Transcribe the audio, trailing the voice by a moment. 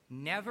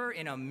Never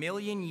in a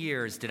million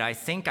years did I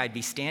think I'd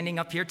be standing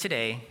up here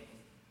today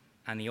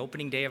on the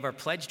opening day of our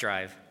pledge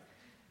drive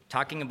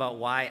talking about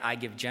why I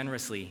give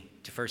generously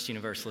to First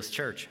Universalist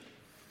Church.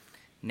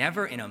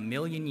 Never in a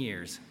million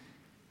years.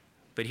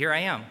 But here I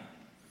am.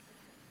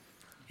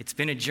 It's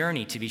been a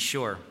journey, to be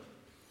sure,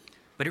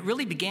 but it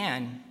really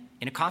began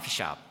in a coffee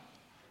shop.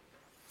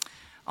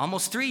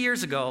 Almost 3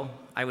 years ago,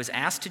 I was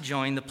asked to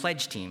join the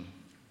pledge team.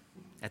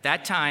 At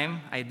that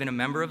time, I had been a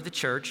member of the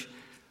church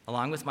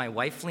along with my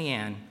wife,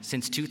 Leanne,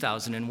 since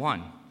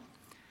 2001.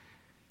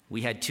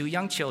 We had 2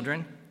 young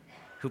children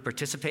who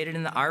participated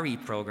in the RE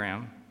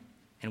program,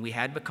 and we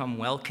had become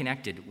well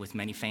connected with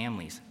many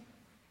families.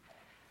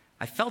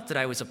 I felt that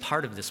I was a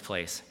part of this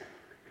place,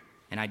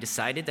 and I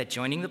decided that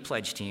joining the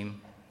pledge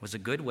team was a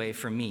good way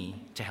for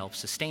me to help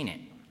sustain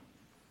it.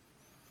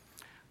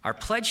 Our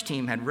pledge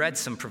team had read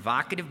some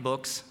provocative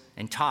books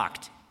and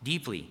talked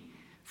deeply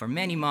for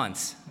many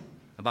months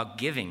about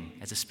giving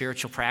as a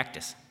spiritual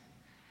practice,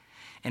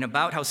 and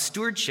about how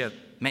stewardship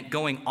meant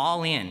going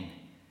all in,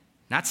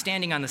 not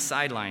standing on the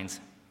sidelines,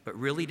 but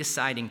really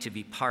deciding to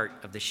be part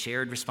of the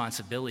shared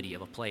responsibility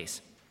of a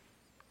place.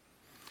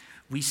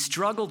 We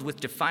struggled with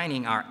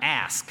defining our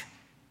ask.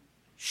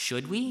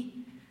 Should we?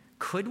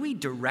 Could we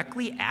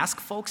directly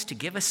ask folks to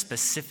give a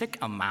specific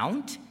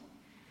amount?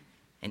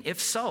 And if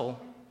so,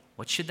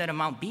 what should that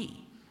amount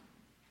be?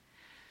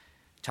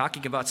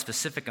 Talking about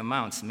specific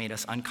amounts made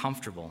us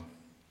uncomfortable.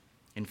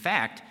 In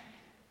fact,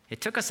 it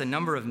took us a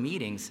number of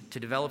meetings to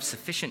develop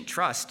sufficient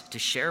trust to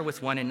share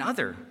with one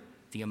another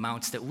the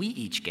amounts that we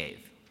each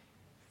gave.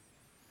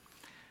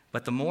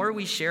 But the more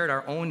we shared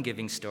our own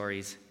giving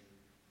stories,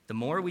 the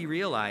more we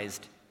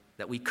realized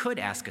that we could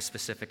ask a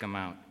specific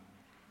amount.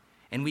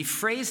 And we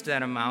phrased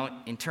that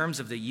amount in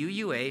terms of the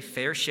UUA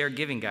Fair Share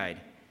Giving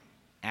Guide,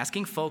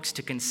 asking folks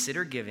to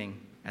consider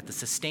giving at the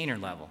sustainer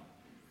level.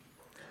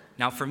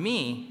 Now for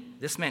me,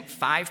 this meant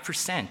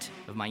 5%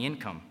 of my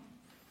income.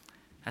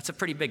 That's a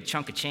pretty big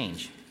chunk of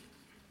change.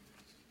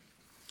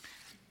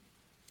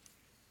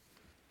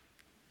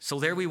 So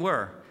there we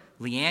were,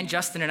 Leanne,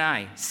 Justin, and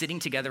I sitting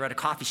together at a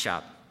coffee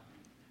shop.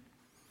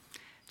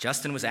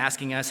 Justin was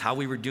asking us how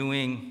we were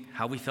doing,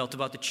 how we felt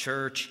about the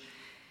church,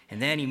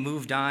 and then he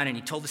moved on and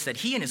he told us that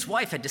he and his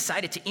wife had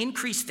decided to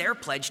increase their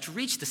pledge to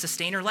reach the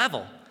sustainer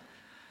level.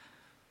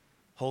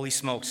 Holy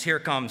smokes, here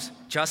it comes.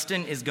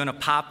 Justin is gonna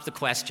pop the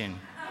question.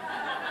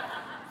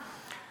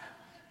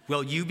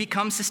 Will you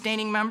become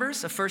sustaining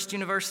members of First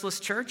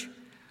Universalist Church?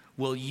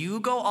 Will you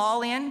go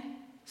all in,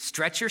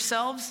 stretch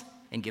yourselves,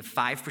 and give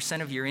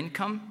 5% of your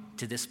income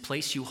to this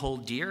place you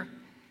hold dear,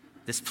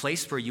 this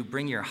place where you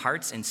bring your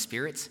hearts and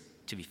spirits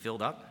to be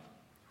filled up?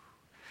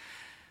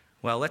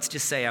 Well, let's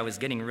just say I was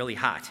getting really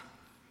hot.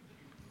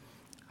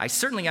 I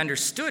certainly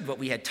understood what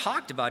we had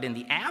talked about in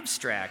the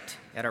abstract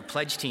at our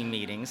pledge team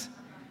meetings.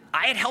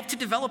 I had helped to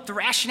develop the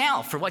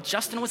rationale for what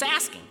Justin was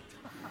asking.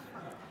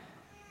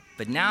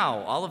 But now,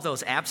 all of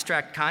those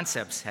abstract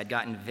concepts had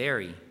gotten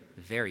very,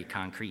 very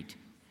concrete.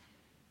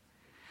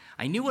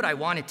 I knew what I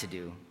wanted to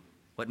do,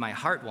 what my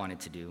heart wanted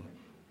to do.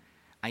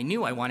 I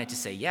knew I wanted to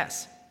say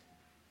yes.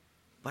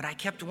 But I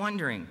kept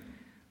wondering,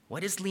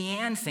 what is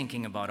Leanne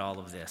thinking about all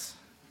of this?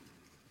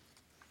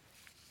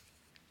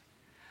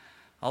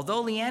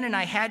 Although Leanne and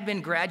I had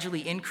been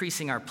gradually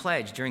increasing our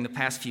pledge during the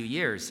past few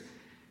years,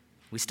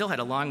 we still had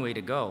a long way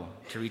to go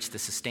to reach the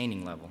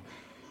sustaining level.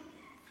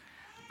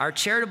 Our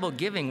charitable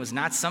giving was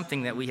not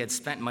something that we had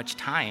spent much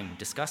time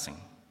discussing.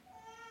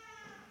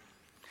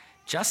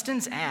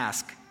 Justin's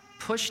ask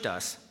pushed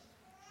us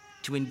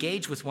to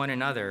engage with one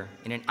another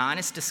in an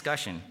honest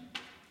discussion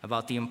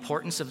about the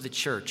importance of the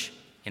church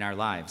in our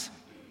lives.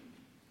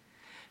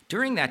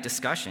 During that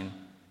discussion,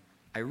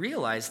 I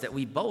realized that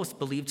we both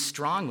believed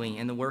strongly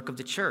in the work of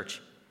the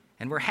church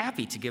and were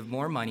happy to give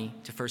more money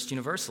to First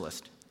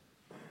Universalist.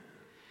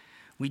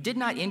 We did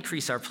not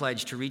increase our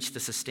pledge to reach the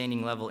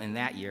sustaining level in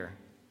that year,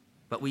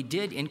 but we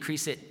did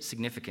increase it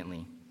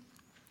significantly,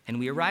 and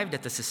we arrived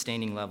at the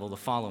sustaining level the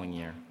following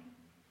year.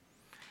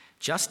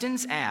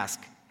 Justin's ask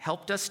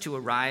helped us to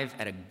arrive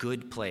at a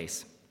good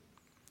place,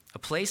 a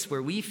place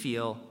where we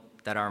feel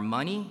that our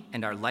money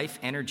and our life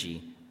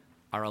energy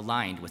are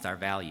aligned with our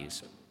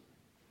values.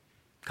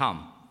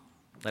 Come,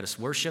 let us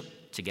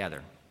worship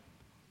together.